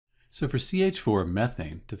So for CH4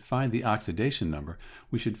 methane, to find the oxidation number,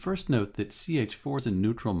 we should first note that CH4 is a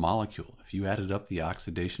neutral molecule. If you added up the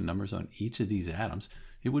oxidation numbers on each of these atoms,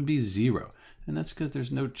 it would be 0. And that's because there's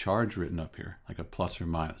no charge written up here, like a plus or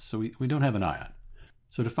minus. So we don't have an ion.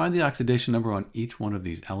 So to find the oxidation number on each one of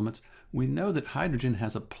these elements, we know that hydrogen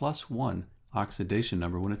has a +1 oxidation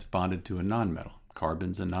number when it's bonded to a nonmetal.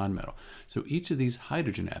 Carbon's a nonmetal. So each of these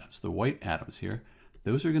hydrogen atoms, the white atoms here,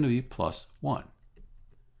 those are going to be +1.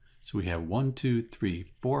 So we have 1, 2, 3,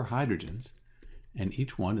 4 hydrogens, and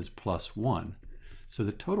each one is +1. So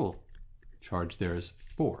the total charge there is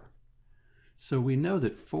 4. So we know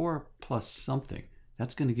that 4 plus something,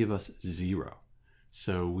 that's going to give us 0.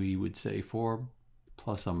 So we would say 4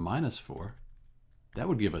 plus a -4, that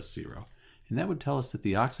would give us 0. And that would tell us that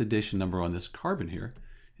the oxidation number on this carbon here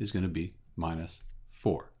is going to be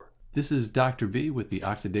 -4. This is Dr. B with the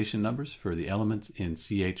oxidation numbers for the elements in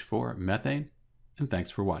CH4 methane, and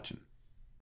thanks for watching.